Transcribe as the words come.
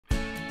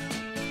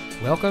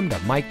Welcome to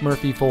Mike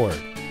Murphy Ford,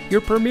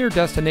 your premier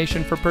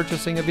destination for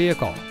purchasing a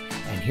vehicle.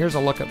 And here's a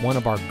look at one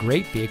of our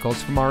great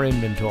vehicles from our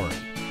inventory,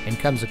 and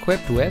comes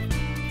equipped with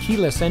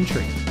keyless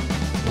entry,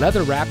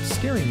 leather-wrapped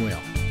steering wheel,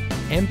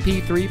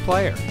 MP3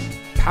 player,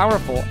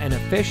 powerful and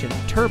efficient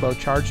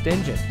turbocharged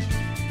engine,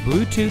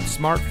 Bluetooth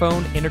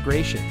smartphone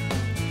integration,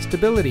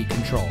 stability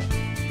control,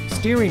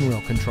 steering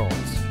wheel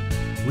controls,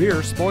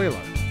 rear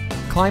spoiler,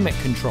 climate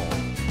control,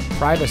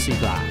 privacy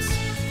glass,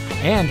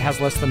 and has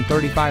less than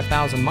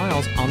 35,000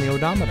 miles on the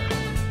odometer.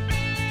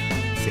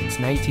 Since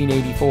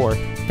 1984,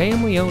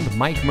 family-owned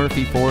Mike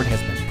Murphy Ford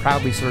has been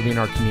proudly serving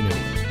our community.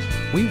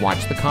 We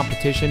watch the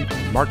competition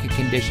and market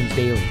conditions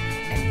daily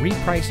and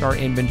reprice our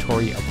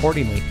inventory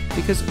accordingly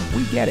because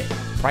we get it.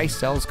 Price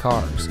sells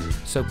cars.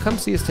 So come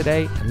see us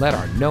today and let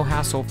our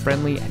no-hassle,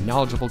 friendly, and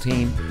knowledgeable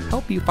team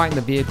help you find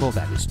the vehicle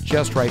that is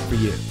just right for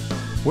you.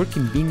 We're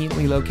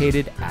conveniently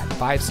located at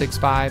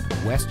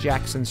 565 West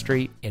Jackson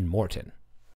Street in Morton.